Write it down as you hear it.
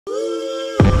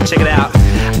Check it out.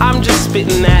 I'm just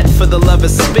spitting that for the love of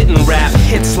spitting rap.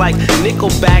 Hits like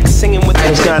Nickelback singing with the...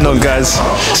 What's going on, guys?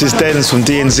 This is Dennis from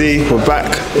D&Z. We're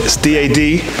back. It's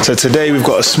DAD. So today we've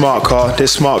got a smart car.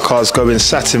 This smart car is going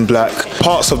satin black.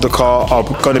 Parts of the car are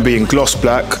going to be in gloss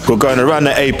black. We're going around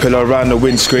the A-pillar, around the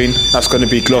windscreen. That's going to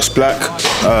be gloss black.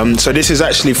 So this is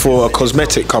actually for a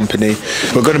cosmetic company.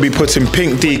 We're going to be putting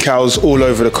pink decals all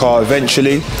over the car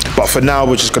eventually. But for now,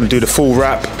 we're just going to do the full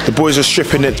wrap. The boys are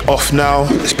stripping it off now.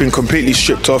 It's been completely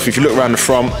stripped off. If you look around the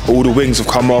front, all the wings have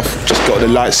come off. Just got the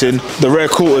lights in. The rear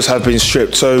quarters have been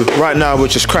stripped. So right now, we're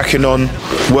just cracking on,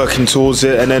 working towards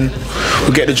it, and then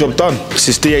we'll get the job done. This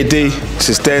is DAD. This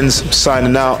is Denz. I'm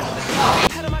signing out.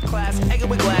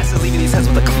 With glasses, leaving these heads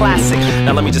with a classic.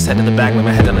 Now let me just head to the back, let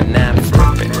my head on a nap for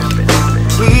a bit.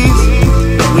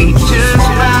 We just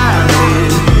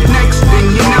vibing.